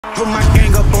put my gang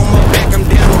up on my back, I'm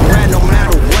down to ride no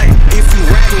matter what. If you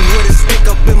riding with a stick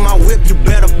up in my whip, you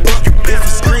better buck. If you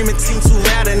screaming team too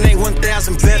loud and ain't 1,000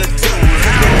 better duck.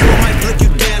 I might flick you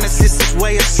down, that's just his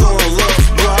way of showing love.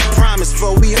 Bro, I promise,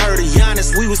 before we heard of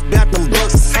Giannis, we was about them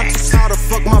bucks. I'm too tired to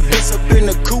fuck my bitch up in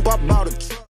the coupe, I bought a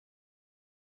truck.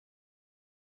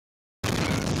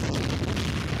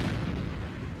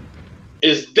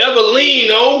 It's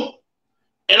Devaleno,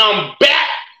 and I'm back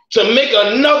to make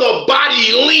another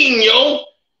body lean, yo.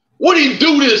 What'd he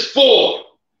do this for?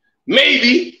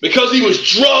 Maybe because he was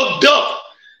drugged up.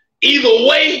 Either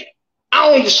way,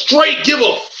 I don't straight give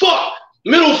a fuck.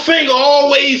 Middle finger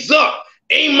always up.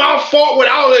 Ain't my fault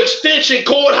without an extension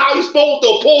cord how you supposed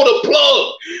to pull the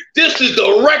plug. This is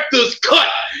the rector's cut.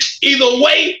 Either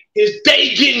way, his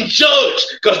day getting judged,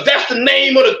 because that's the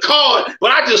name of the card.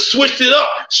 But I just switched it up,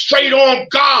 straight on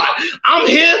God. I'm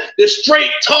here to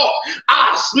straight talk.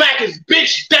 I smack his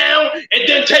bitch down and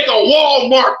then take a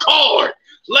Walmart card.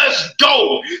 Let's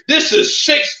go. This is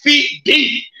 6 feet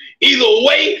deep. Either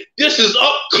way, this is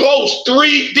up close,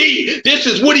 3D. This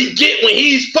is what he get when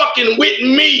he's fucking with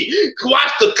me.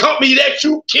 Watch the company that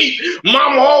you keep.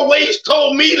 Mama always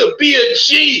told me to be a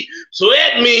G. So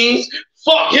that means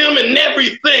fuck him and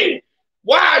everything.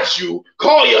 Why'd you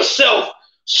call yourself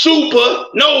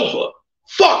Supernova?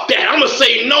 Fuck that. I'm gonna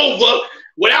say Nova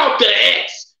without the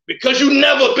S. Because you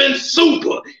never been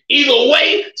super. Either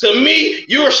way, to me,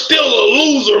 you're still a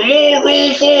loser. More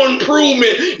room for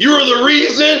improvement. You're the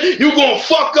reason you're going to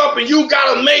fuck up and you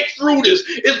got to make through this.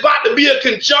 It's about to be a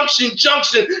conjunction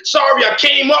junction. Sorry, I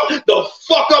came up to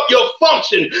fuck up your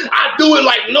function. I do it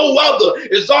like no other.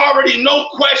 It's already no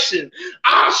question.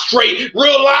 I straight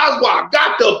realize why I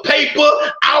got the paper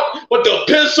out, but the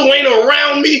pencil ain't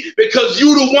around me because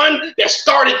you the one that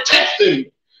started testing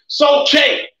me. It's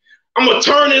okay. I'm going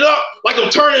to turn it up like I'm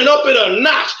turning up at a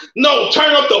notch. No,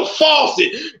 turn up the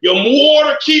faucet. Your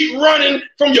water keep running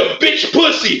from your bitch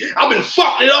pussy. I've been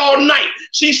fucking it all night.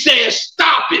 She's saying,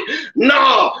 stop it.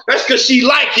 Nah, that's because she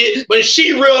like it, but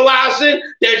she realizing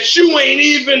that you ain't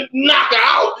even knock her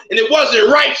out and it wasn't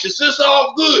righteous. It's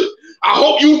all good. I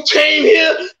hope you came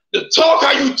here to talk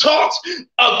how you talked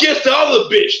against the other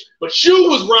bitch, but you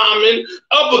was rhyming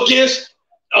up against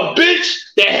a bitch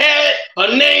that had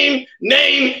a name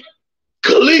named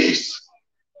Khalees.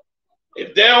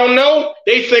 If they don't know,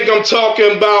 they think I'm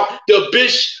talking about the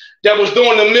bitch that was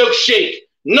doing the milkshake.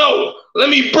 No, let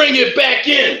me bring it back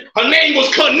in. Her name was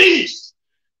Khalees.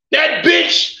 That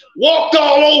bitch walked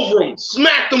all over him,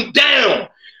 smacked him down,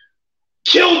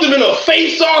 killed him in a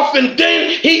face-off, and then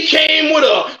he came with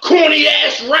a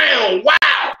corny-ass round.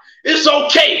 Wow. It's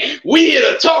okay. We here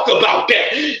to talk about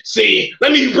that. See,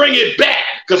 let me bring it back,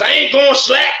 because I ain't going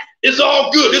slack. It's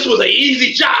all good. This was an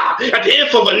easy job. At the end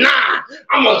of a 9,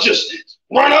 I'm going to just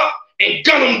run up and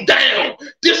gun them down.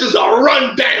 This is a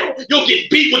rundown. You'll get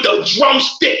beat with a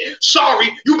drumstick. Sorry,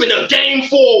 you've been in the game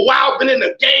for a while,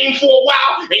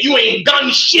 and you ain't done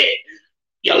shit.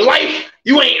 Your life,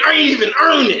 you ain't even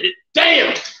earned it.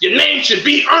 Damn, your name should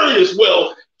be earned as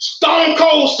well. Stone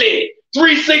Cold said,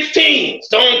 316.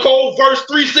 Stone Cold verse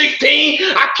 316.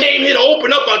 I came here to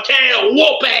open up a can of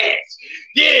whoop ass.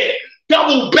 Yeah.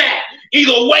 Double back.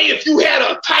 Either way, if you had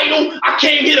a title, I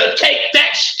came here to take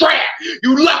that strap.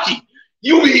 You lucky.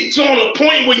 You be on a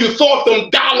point where you thought them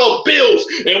dollar bills,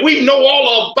 and we know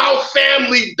all about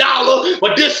Family Dollar,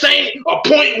 but this ain't a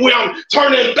point where I'm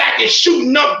turning back and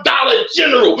shooting up Dollar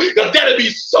General, because that'd be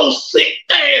so sick,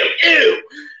 damn ill.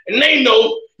 And they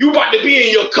know you about to be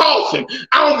in your coffin.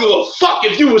 I don't give a fuck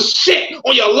if you was shit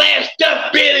on your last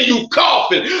deathbed and you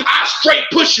coughing. I straight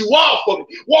push you off of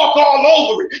it. Walk all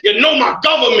over it. You know my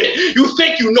government. You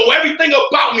think you know everything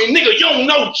about me. Nigga, you don't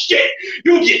know shit.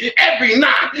 You get every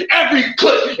 9, every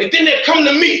clip. And then they come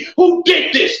to me. Who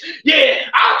did this? Yeah,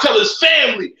 I'll tell his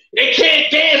family. They can't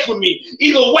dance with me.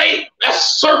 Either way,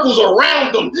 that's circles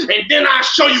around them. And then I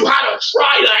show you how to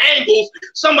try the angles.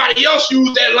 Somebody else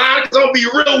use that line because I'm going to be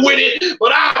real with it.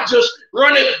 But I just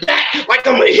run it back like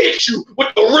I'm going to hit you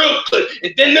with the real clip.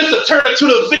 And then this will turn into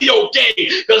the video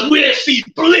game because we didn't see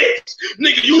Blitz.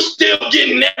 Nigga, you still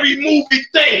getting every movie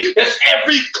thing. That's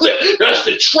every clip. That's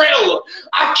the trailer.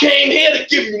 I came here to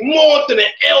give you more than an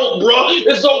L, bro.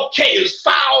 It's okay. It's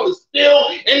file is still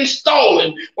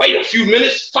installing. Wait a few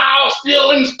minutes. File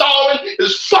still installing.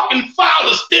 His fucking file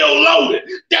is still loaded.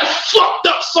 That's fucked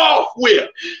up software.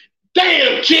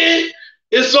 Damn, kid.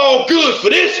 It's all good for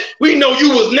this. We know you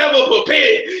was never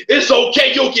prepared. It's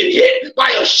okay. You'll get hit by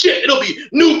a ship. It'll be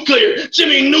nuclear.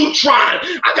 Jimmy Neutron.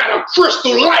 I got a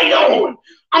crystal light on.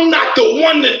 I'm not the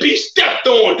one that be stepped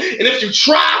on. And if you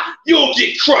try, you'll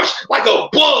get crushed like a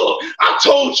bug. I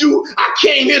told you I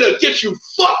came here to get you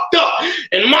fucked up.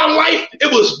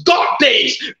 It was dark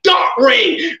days, dark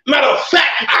rain. Matter of fact,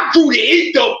 I grew to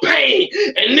eat the pain.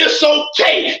 And this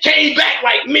okay came back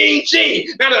like Mean Gene.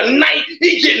 Now tonight,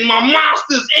 he getting my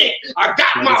Monsters Inc. I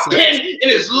got my pen and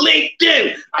it's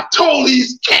LinkedIn. I told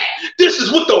these cats, this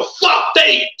is what the fuck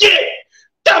they get.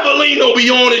 Devaleno be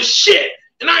on his shit.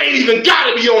 And I ain't even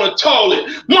gotta be on the toilet.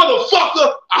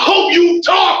 Motherfucker, I hope you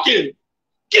talking.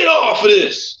 Get off of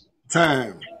this.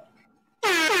 Time.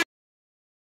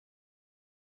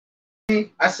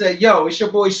 I said, yo, it's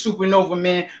your boy Supernova,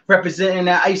 man, representing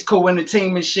that Ice Cold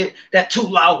Entertainment shit, that Too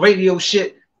Loud Radio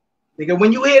shit. Nigga,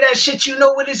 when you hear that shit, you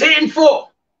know what it's hitting for.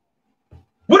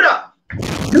 What up?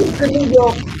 You can New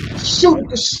York, shoot it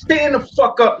to stand the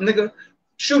fuck up, nigga.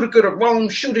 Shoot it to the Rome,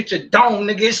 shoot at your dome,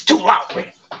 nigga. It's too loud,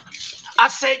 man. I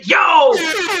said, yo!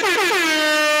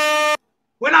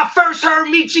 When I first heard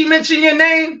Michi mention your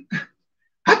name,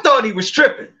 I thought he was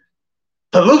tripping,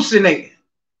 hallucinating.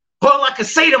 All I could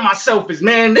say to myself is,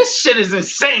 man, this shit is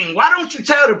insane. Why don't you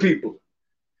tell the people?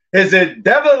 Is it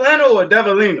Devaleno or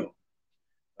Devaleno?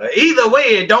 Either way,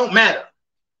 it don't matter.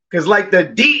 Because like the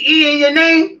D-E in your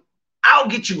name, I'll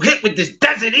get you hit with this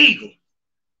Desert Eagle.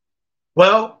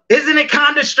 Well, isn't it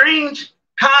kind of strange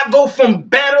how I go from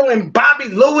battling Bobby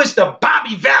Lewis to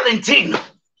Bobby Valentino?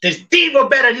 This diva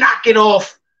better knock it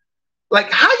off.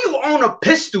 Like, how you own a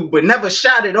pistol but never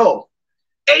shot it off?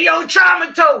 Hey, yo,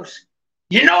 Traumatos.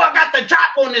 You know I got the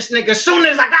drop on this nigga as soon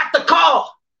as I got the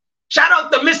call. Shout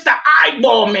out to Mr.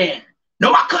 Eyeball Man.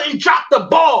 No, I couldn't drop the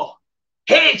ball.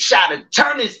 Headshot and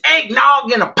turn his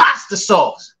eggnog into pasta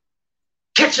sauce.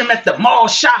 Catch him at the mall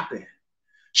shopping.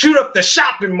 Shoot up the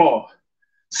shopping mall.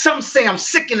 Some say I'm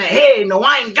sick in the head. No,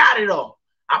 I ain't got it all.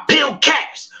 I peel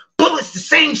caps. Bullets the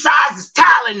same size as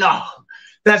Tylenol.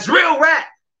 That's real rap.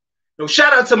 No,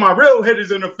 shout out to my real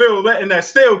hitters in the field letting that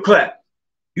steel clap.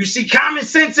 You see, common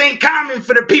sense ain't common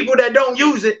for the people that don't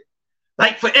use it.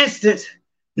 Like, for instance,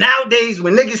 nowadays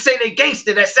when niggas say they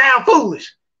gangster, that sound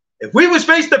foolish. If we was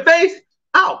face to face,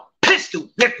 I'll pistol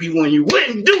whip you when you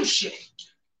wouldn't do shit.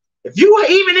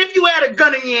 Even if you had a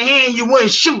gun in your hand, you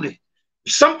wouldn't shoot it.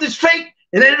 If something's fake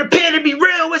and it appear to be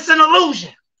real, it's an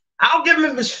illusion. I'll give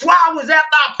him his flowers after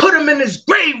I put him in his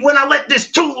grave when I let this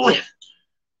tool live.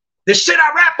 The shit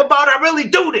I rap about, I really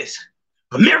do this.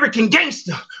 American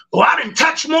gangster. Oh, I done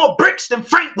touched more bricks than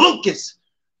Frank Lucas.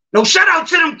 No, shout out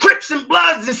to them Crips and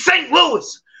Bloods in St.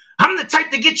 Louis. I'm the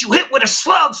type to get you hit with a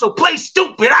slug, so play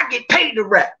stupid. I get paid to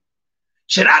rap.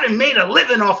 Shit, I done made a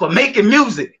living off of making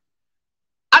music.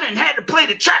 I done had to play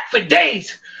the track for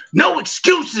days. No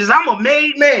excuses, I'm a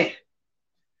made man.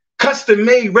 Custom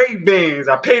made Ray-Bans,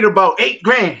 I paid about $8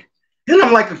 grand. And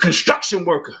I'm like a construction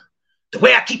worker. The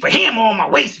way I keep a hammer on my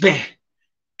waistband.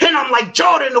 And I'm like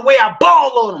Jordan, the way I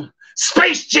ball on him.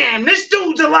 Space Jam, this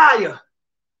dude's a liar.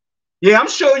 Yeah, I'm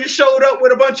sure you showed up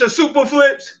with a bunch of super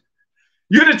flips.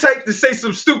 You're the type to say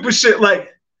some stupid shit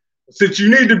like, since you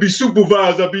need to be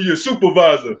supervised, I'll be your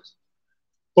supervisor.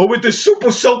 Or with the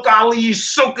super soak, I'll leave you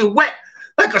soaking wet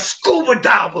like a scuba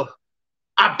diver.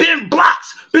 I bend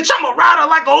blocks. Bitch, I'm a rider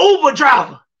like an Uber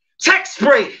driver. Tech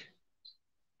spray.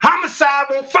 Homicide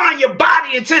won't find your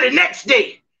body until the next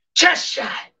day. Chest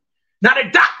shot. Now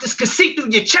the doctors can see through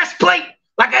your chest plate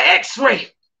like an x-ray.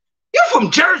 You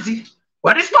from Jersey?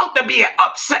 Well, it's supposed to be an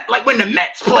upset like when the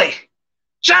Mets play.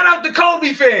 Shout out to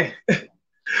Kobe fan.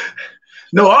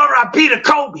 No, R.I.P. to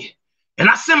Kobe. And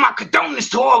I send my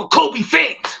condolences to all the Kobe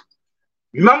fans.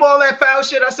 Remember all that foul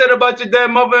shit I said about your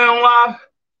dead mother on live?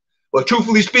 Well,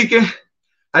 truthfully speaking,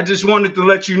 I just wanted to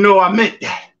let you know I meant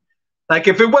that. Like,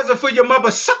 if it wasn't for your mother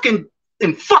sucking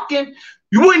and fucking,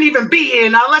 you wouldn't even be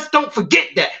here. Now, let's don't forget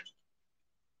that.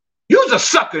 You's a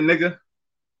sucker, nigga.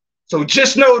 So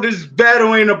just know this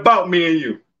battle ain't about me and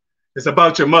you. It's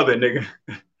about your mother, nigga.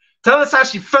 Tell us how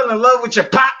she fell in love with your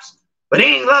pops, but he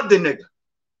ain't loved the nigga.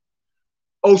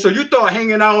 Oh, so you thought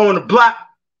hanging out on the block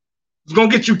was gonna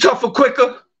get you tougher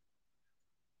quicker?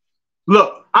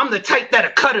 Look, I'm the type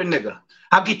that'll cut a nigga.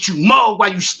 I'll get you mugged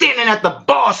while you standing at the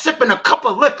bar sipping a cup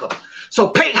of liquor. So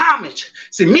pay homage.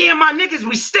 See, me and my niggas,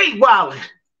 we stay wildin'.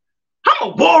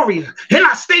 I'm a warrior, and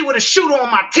I stay with a shooter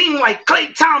on my team like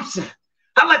Klay Thompson.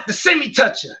 I let the semi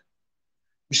touch her.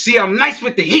 You see, I'm nice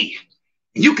with the heat,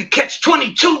 and you can catch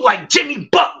 22 like Jimmy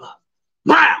Butler.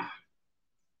 Round.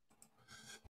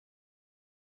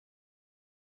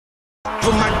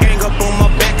 Put my gang up on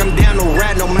my back, I'm down to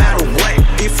ride no matter what.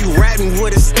 If you riding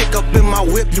with a stick up in my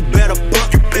whip, you better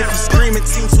buck. If you screaming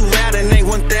team too loud and ain't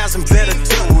 1,000 better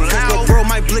too. Cause bro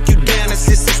might blick you down, it's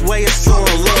just his way of showing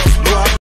love.